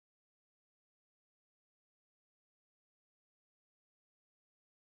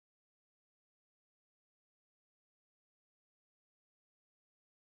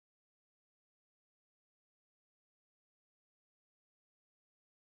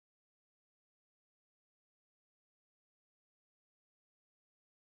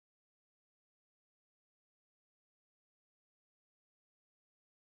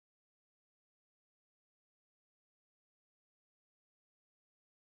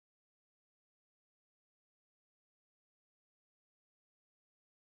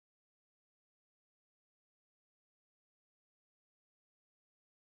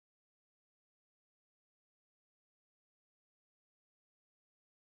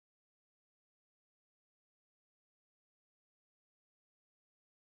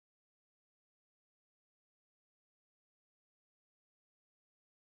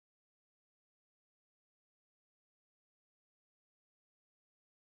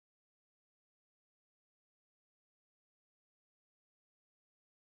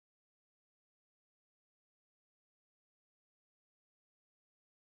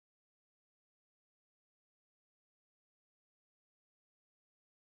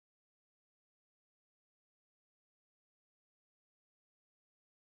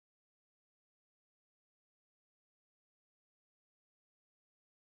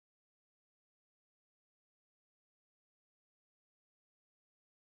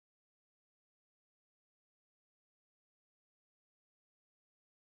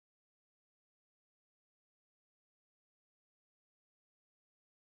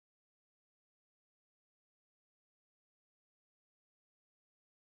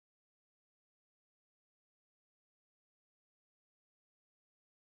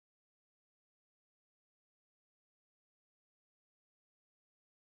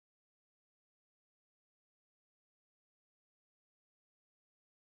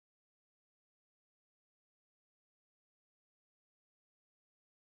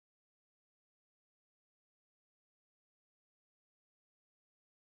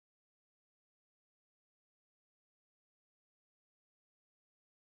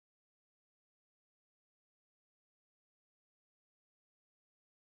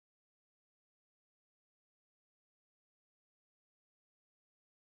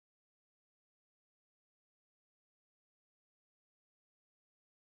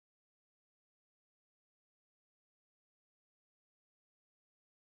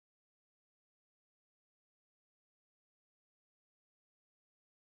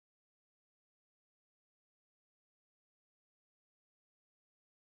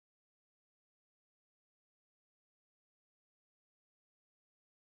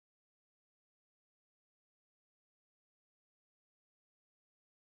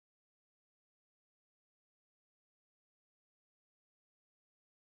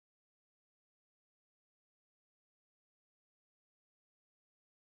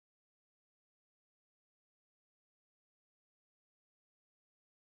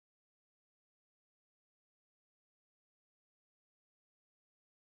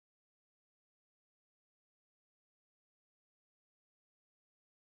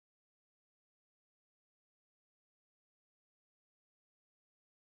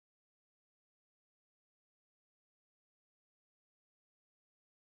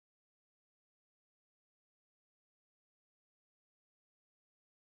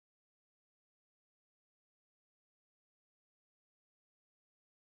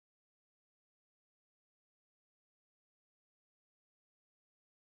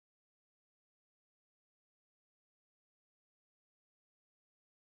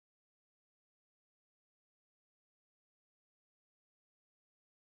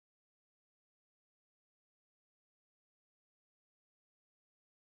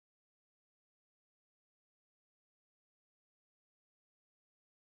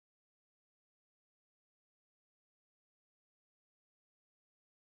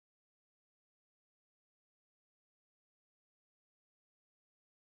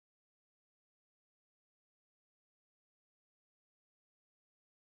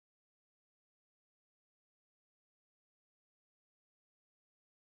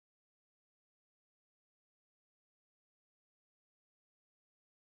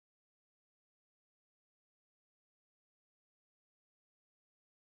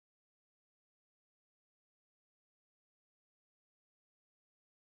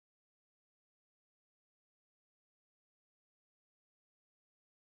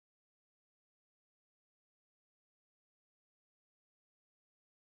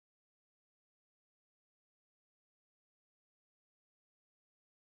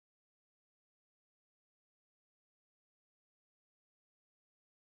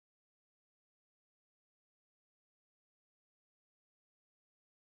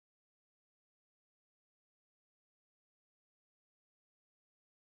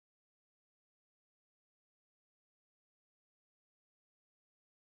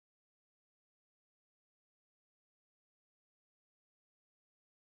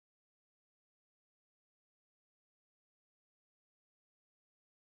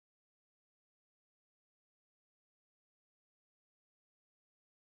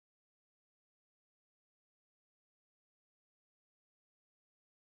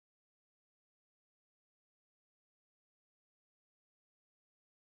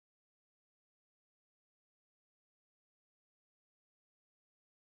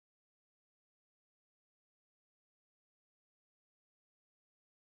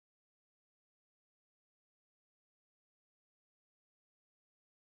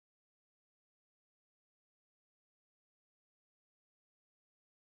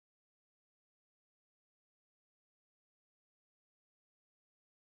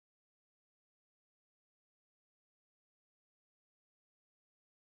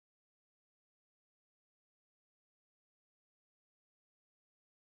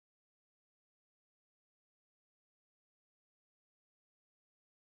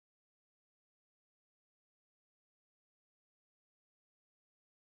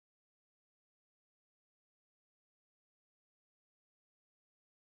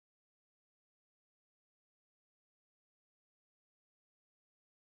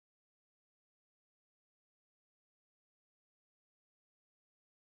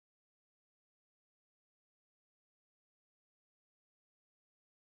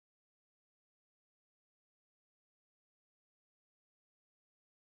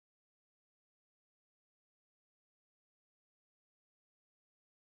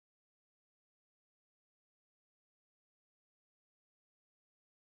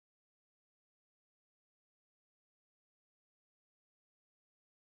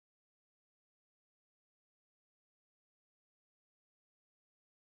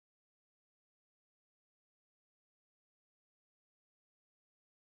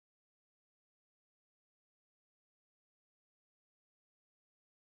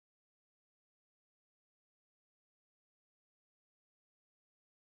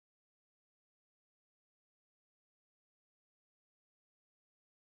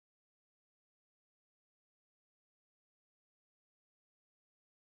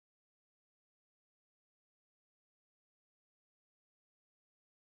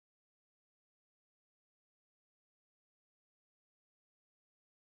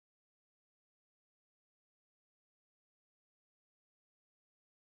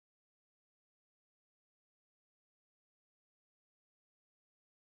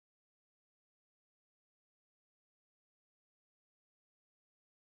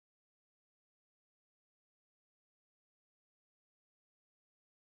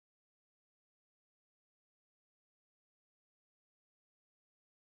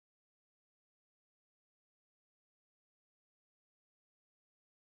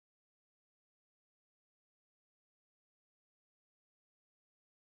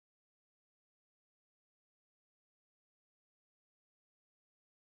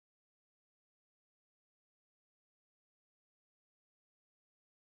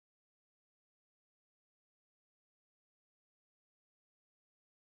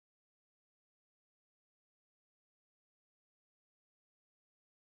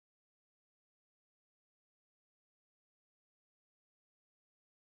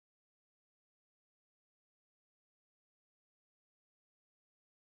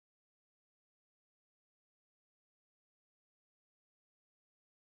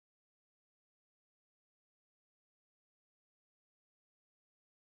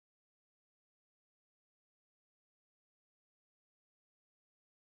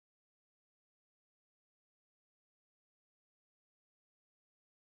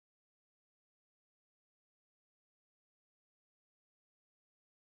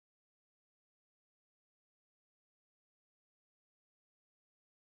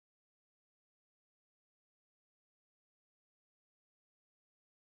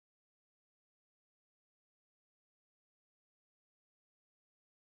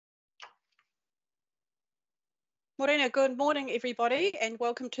Morena, good morning everybody, and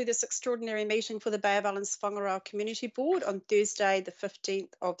welcome to this extraordinary meeting for the Bay of Islands-Whangaroa Community Board on Thursday the 15th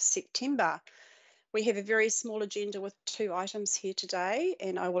of September. We have a very small agenda with 2 items here today,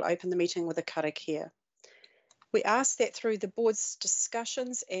 and I will open the meeting with a karakia. We ask that through the board's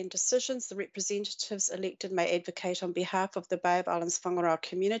discussions and decisions, the representatives elected may advocate on behalf of the Bay of Islands-Whangaroa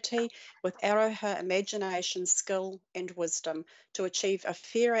community with aroha imagination, skill and wisdom to achieve a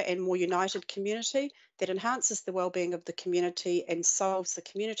fairer and more united community that enhances the well-being of the community and solves the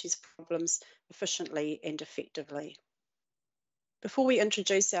community's problems efficiently and effectively. Before we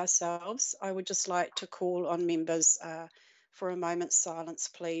introduce ourselves, I would just like to call on members for a moment's silence,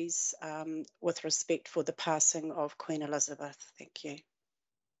 please, with respect for the passing of Queen Elizabeth. Thank you.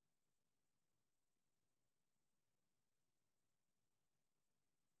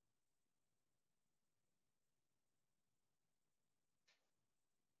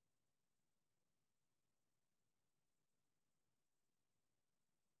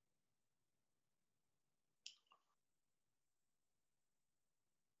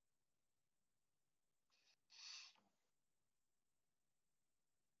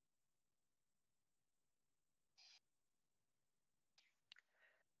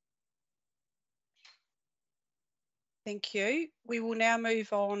 Thank you. We will now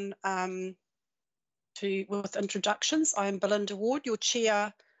move on with introductions. I am Belinda Ward, your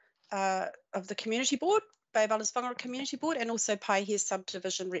chair of the Community Board, Bay of Islands-Whangaroa Community Board, and also Paihia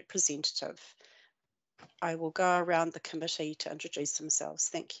Subdivision representative. I will go around the committee to introduce themselves.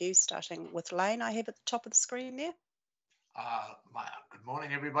 Thank you. Starting with Lane, I have at the top of the screen there. Good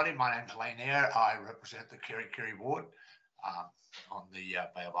morning, everybody. My name is Lane Eyre. I represent the Kerikeri Ward on the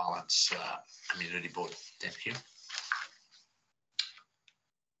Bay of Islands Community Board. Thank you.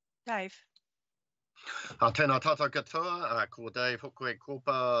 Dave. Tēnā tātou katoa, ko Dave Hukwe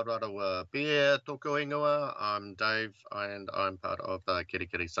Kopa Rarawa Bear tōku ingoa. I'm Dave and I'm part of the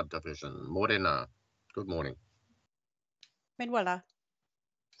Kerikeri Subdivision. Morena. Good morning. Manuela.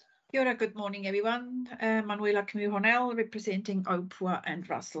 Kia ora, good morning everyone. Manuela Camus-Hornell representing Opua and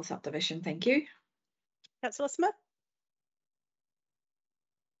Russell Subdivision. Thank you. Councillor Smith.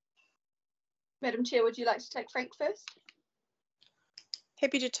 Madam Chair, would you like to take Frank first?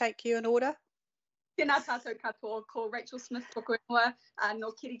 Happy to take you in order. Tēnā tātou katoa, ko Rachel Smith tōku ingoa,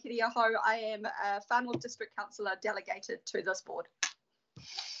 no Kirikiri aho. I am a Whanua District Councillor delegated to this board.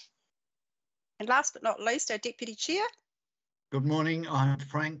 And last but not least, our Deputy Chair. Good morning, I'm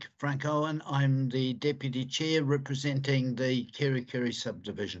Frank Owen. I'm the Deputy Chair representing the Kerikeri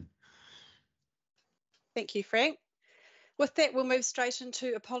Subdivision. Thank you, Frank. With that, we'll move straight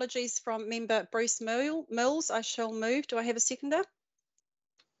into apologies from member Bruce Mills. I shall move. Do I have a seconder?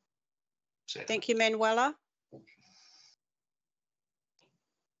 Second. Thank you, Manuela.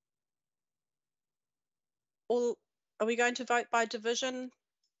 Are we going to vote by division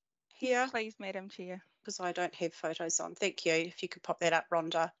here? Please, Madam Chair. Because I don't have photos on. Thank you. If you could pop that up,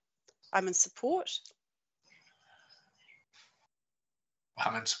 Rhonda. I'm in support.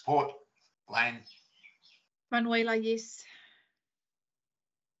 I'm in support. Lane. Manuela, yes.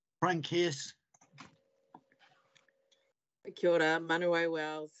 Frank, yes. Kia ora, Manuel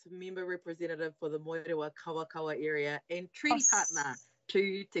Wells, member representative for the Moerewa Kawakawa area and treaty partner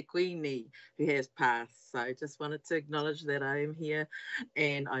to Te Kuini, who has passed. So just wanted to acknowledge that I am here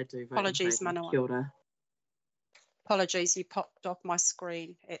and I do vote. Apologies, Manuel. Kia ora. Apologies, you popped off my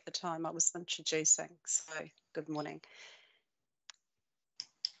screen at the time I was introducing. So good morning.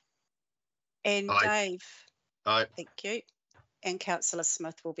 And Aye. Dave. Aye. Thank you. And Councillor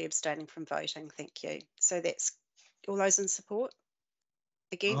Smith will be abstaining from voting. Thank you. So that's all those in support?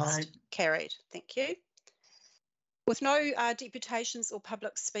 Against? Aye. Carried. Thank you. With no deputations or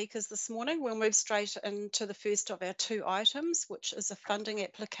public speakers this morning, we'll move straight into the first of our 2 items, which is a funding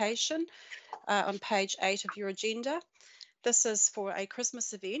application on page 8 of your agenda. This is for a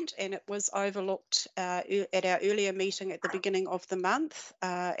Christmas event and it was overlooked at our earlier meeting at the beginning of the month.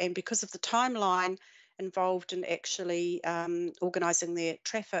 And because of the timeline involved in actually organising their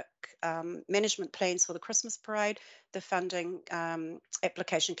traffic management plans for the Christmas parade, the funding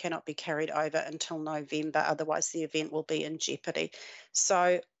application cannot be carried over until November, otherwise the event will be in jeopardy.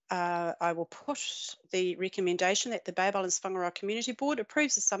 So I will put the recommendation that the Bay of Islands-Whangaroa Community Board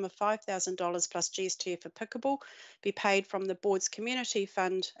approves a sum of $5,000 plus GST applicable be paid from the board's community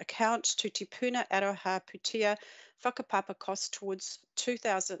fund account to Te Puna Aroha Putia whakapapa costs towards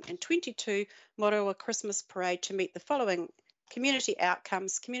 2022 Moerewa Christmas Parade to meet the following community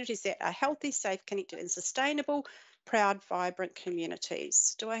outcomes: communities that are healthy, safe, connected and sustainable, proud, vibrant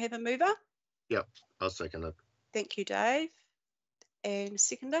communities. Do I have a mover? Yep, I'll second it. Thank you, Dave. And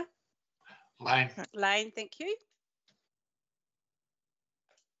seconder? Lane. Lane, thank you.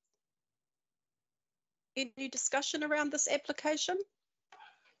 Any discussion around this application?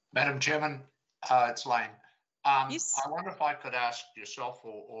 Madam Chairman, it's Lane. Yes. I wonder if I could ask yourself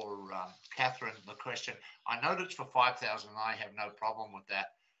or Catherine the question. I noticed for 5,000, I have no problem with that.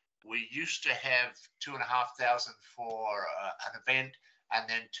 We used to have 2,500 for an event, and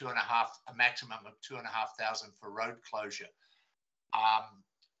then a maximum of 2,500 for road closure.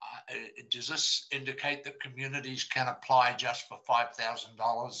 Does this indicate that communities can apply just for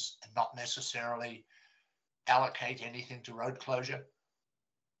 $5,000 and not necessarily allocate anything to road closure?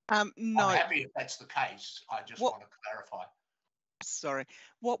 No. I'm happy if that's the case. I just want to clarify. Sorry.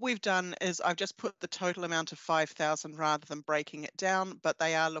 What we've done is I've just put the total amount of 5,000 rather than breaking it down, but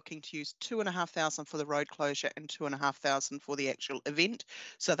they are looking to use 2,500 for the road closure and 2,500 for the actual event.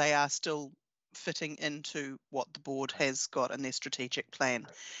 So they are still fitting into what the board has got in their strategic plan.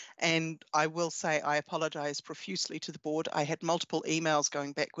 And I will say I apologise profusely to the board. I had multiple emails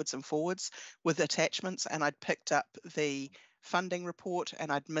going backwards and forwards with attachments, and I'd picked up the funding report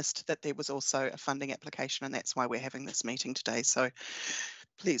and I'd missed that there was also a funding application, and that's why we're having this meeting today. So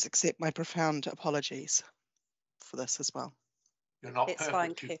please accept my profound apologies for this as well. You're not That's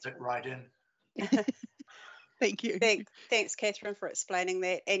perfect, fine, you fit right in. Thank you. Thanks, Catherine, for explaining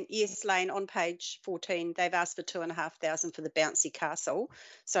that. And yes, Lane, on page 14, they've asked for 2,500 for the bouncy castle.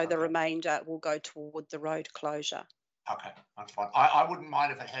 So the remainder will go toward the road closure. Okay, that's fine. I wouldn't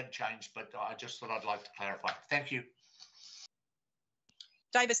mind if it had changed, but I just thought I'd like to clarify. Thank you.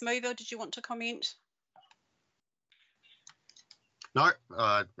 Davis Mover, did you want to comment? No,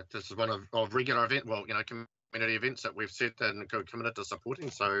 this is one of regular event, well, community events that we've said and committed to supporting.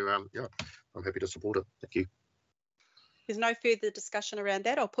 So, yeah, I'm happy to support it. Thank you. There's no further discussion around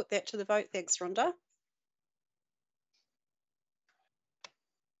that. I'll put that to the vote. Thanks, Rhonda.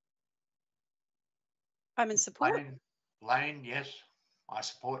 I'm in support. Lane, yes, I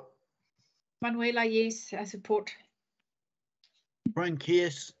support. Manuela, yes, I support. Frank,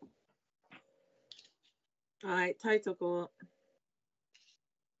 yes. Aye, tautoko.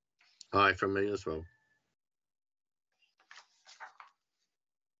 Aye, from me as well.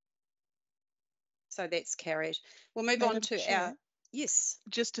 So that's carried. We'll move on to our... Yes.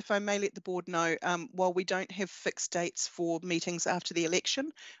 Just if I may let the board know, while we don't have fixed dates for meetings after the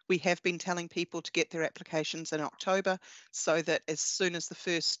election, we have been telling people to get their applications in October so that as soon as the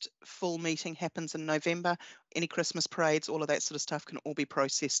first full meeting happens in November, any Christmas parades, all of that sort of stuff can all be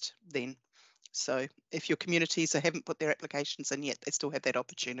processed then. So if your communities haven't put their applications in yet, they still have that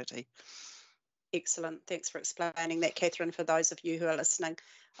opportunity. Excellent. Thanks for explaining that, Catherine, for those of you who are listening.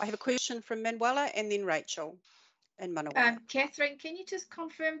 I have a question from Manuela and then Rachel. And Manawa. Catherine, can you just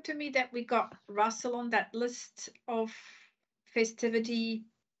confirm to me that we got Russell on that list of festivity?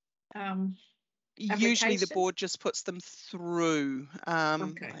 Usually the board just puts them through.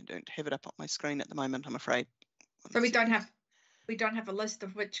 Okay. I don't have it up on my screen at the moment, I'm afraid. So we don't have a list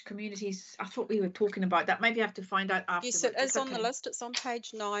of which communities. I thought we were talking about that. Maybe I have to find out after. Yes, it is on the list. It's on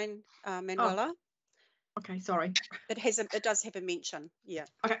page 9, Manuela. Oh. Okay, sorry. It does have a mention. Yeah.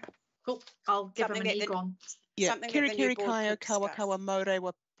 Okay, cool. I'll give them an econ. Yeah, Kirikiri, Kaio, Kawakawa,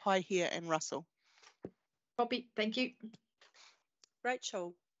 Morewa, Paihia and Russell. Copy, thank you.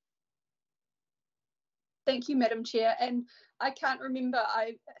 Rachel. Thank you, Madam Chair. And I can't remember,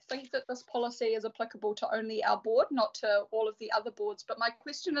 I think that this policy is applicable to only our board, not to all of the other boards. But my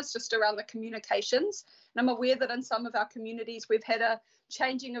question is just around the communications. And I'm aware that in some of our communities, we've had a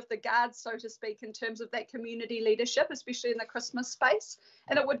changing of the guard, so to speak, in terms of that community leadership, especially in the Christmas space.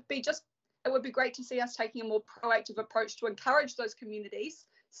 And it would be great to see us taking a more proactive approach to encourage those communities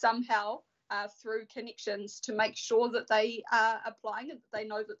somehow through connections to make sure that they are applying and that they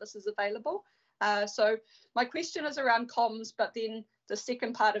know that this is available. So my question is around comms, but then the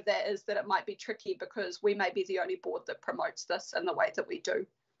second part of that is that it might be tricky because we may be the only board that promotes this in the way that we do.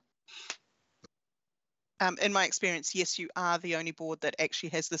 In my experience, yes, you are the only board that actually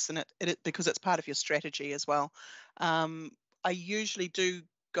has this in it because it's part of your strategy as well. I usually do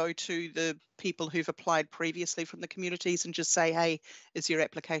go to the people who've applied previously from the communities and just say, hey, is your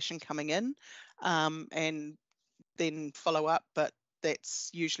application coming in? And then follow up, but that's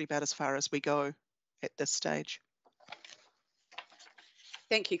usually about as far as we go at this stage.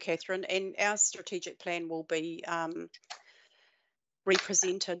 Thank you, Catherine. And our strategic plan will be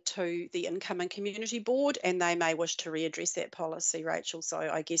represented to the incoming community board, and they may wish to readdress that policy, Rachel. So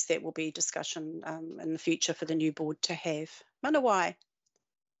I guess that will be discussion in the future for the new board to have. Manawai.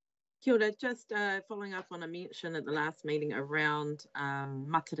 Kia ora, just following up on a mention at the last meeting around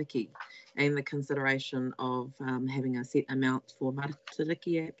matariki and the consideration of having a set amount for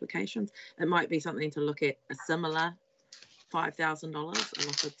matariki applications. It might be something to look at, a similar $5,000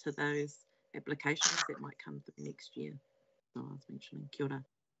 allotted to those applications that might come through next year. So I was mentioning. Kia ora.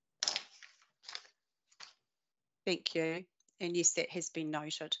 Thank you. And yes, that has been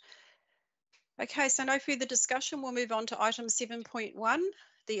noted. Okay, so no further discussion. We'll move on to item 7.1,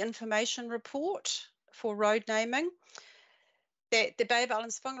 the information report for road naming. That the Bay of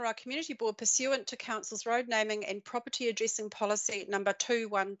Islands-Whangaroa Community Board, pursuant to Council's road naming and property addressing policy number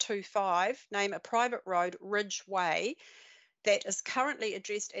 2125, name a private road, Ridge Way, that is currently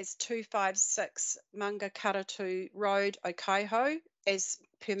addressed as 256 Mangakaratu Road, Okaiho, as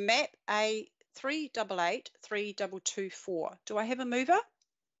per map A38832224. Do I have a mover?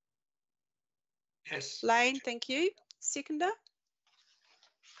 Yes. Lane, thank you. Seconder?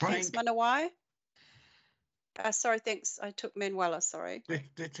 Frank, Thanks, Manawai. Sorry, thanks. I took Manuela, sorry.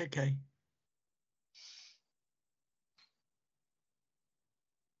 that's okay.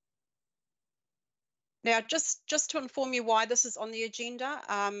 Now, just to inform you why this is on the agenda,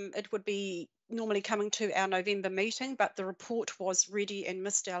 it would be normally coming to our November meeting, but the report was ready and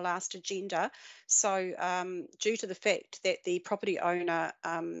missed our last agenda. So due to the fact that the property owner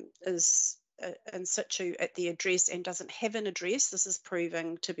is in situ at the address and doesn't have an address, this is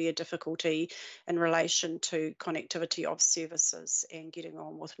proving to be a difficulty in relation to connectivity of services and getting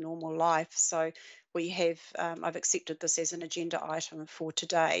on with normal life. So we have, I've accepted this as an agenda item for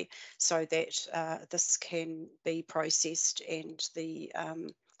today so that this can be processed and the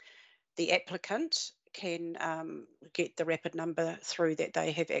applicant can get the rapid number through that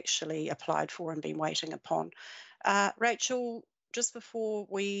they have actually applied for and been waiting upon. Rachel, just before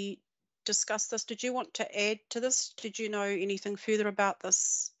we discuss this, did you want to add to this? Did you know anything further about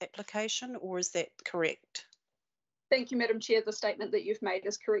this application, or is that correct? Thank you, Madam Chair. The statement that you've made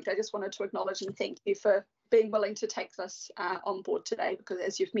is correct. I just wanted to acknowledge and thank you for being willing to take this on board today, because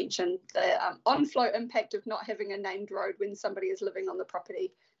as you've mentioned, the on-flow impact of not having a named road when somebody is living on the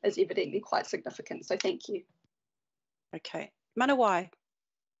property is evidently quite significant. So thank you. Okay. Manawai.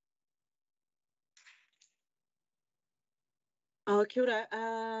 Oh, kia ora.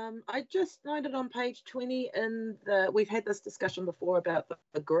 I just noted on page 20 we've had this discussion before about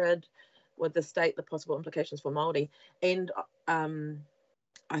the grid with the state, the possible implications for Māori, and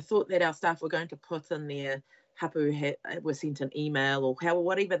I thought that our staff were going to put in there hapu was sent an email or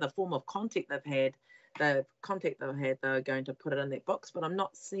whatever the form of contact they've had, they're going to put it in that box, but I'm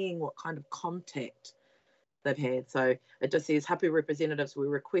not seeing what kind of contact they've had. So it just says hapu representatives were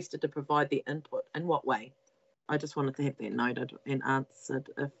requested to provide their input. In what way? I just wanted to have that noted and answered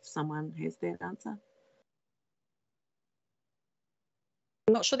if someone has that answer.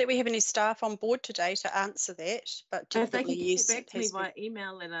 I'm not sure that we have any staff on board today to answer that, but definitely yes. If they can get back to me via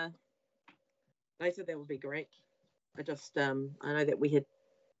email later, that would be great. I just I know that we had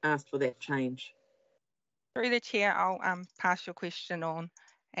asked for that change. Through the chair, I'll pass your question on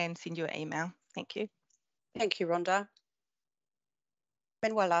and send you an email. Thank you. Thank you, Rhonda.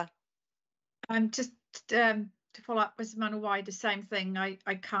 Manuela. Just to follow up with Manawai, the same thing. I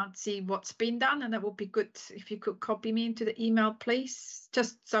can't see what's been done, and it would be good if you could copy me into the email, please,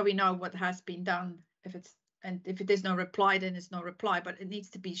 just so we know what has been done. If there's no reply, then it's no reply, but it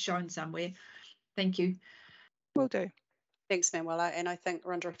needs to be shown somewhere. Thank you. Will do. Thanks, Manuela. And I think,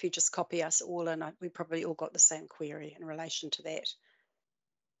 Rhonda, if you just copy us all in, we probably all got the same query in relation to that.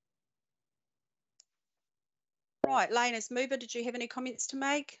 Right, Lane, as mover, did you have any comments to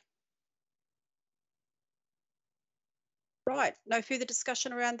make? Right, no further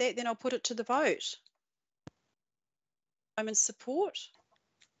discussion around that, then I'll put it to the vote. I'm in support.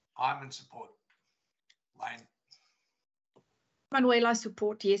 I'm in support. Lane. Manuela,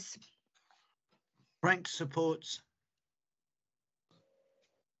 support, yes. Frank supports.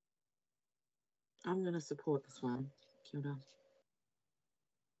 I'm going to support this one. Kia ora.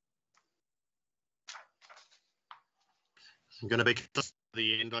 I'm going to be just at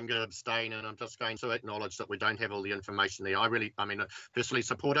the end. I'm going to abstain, and I'm just going to acknowledge that we don't have all the information there. I personally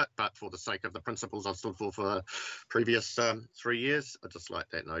support it, but for the sake of the principles I've stood for the previous 3 years, I'd just like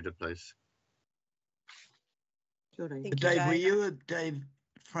that noted, please. Kia ora. Dave,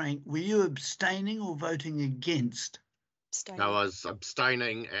 Frank, were you abstaining or voting against? Abstaining. No, I was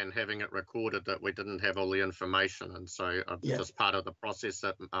abstaining and having it recorded that we didn't have all the information, and so just part of the process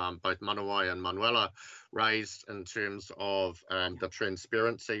that both Manawai and Manuela raised in terms of the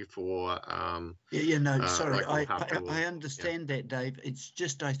transparency for sorry, I understand that, Dave. It's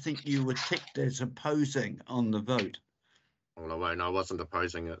just I think you were ticked as opposing on the vote. Well, I wasn't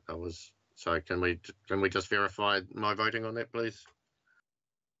opposing it. I was. So can we just verify my voting on that, please?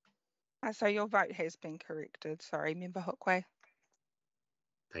 So your vote has been corrected. Sorry, Member Hookway.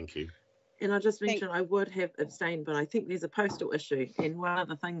 Thank you. And I just mentioned I would have abstained, but I think there's a postal issue. And one of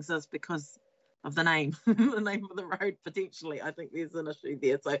the things is because of the name, the name of the road, potentially. I think there's an issue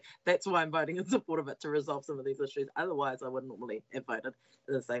there. So that's why I'm voting in support of it, to resolve some of these issues. Otherwise, I would normally have voted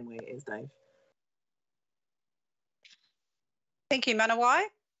in the same way as Dave. Thank you, Manawai.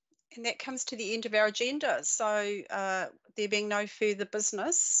 And that comes to the end of our agenda. So there being no further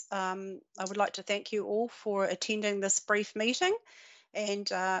business, I would like to thank you all for attending this brief meeting, and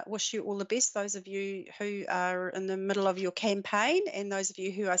wish you all the best, those of you who are in the middle of your campaign, and those of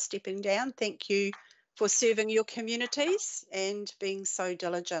you who are stepping down. Thank you for serving your communities and being so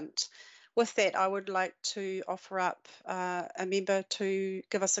diligent. With that, I would like to offer up a member to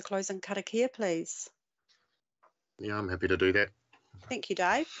give us a closing karakia, please. Yeah, I'm happy to do that. Thank you,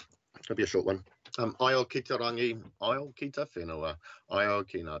 Dave. It'll be a short one. Aio ki te rangi, aio ki te whenua, aio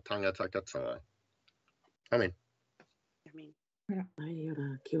ki ngā tangata katoa. Amen. Amen. Kia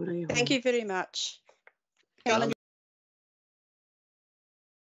ora, kia ora. Thank you very much.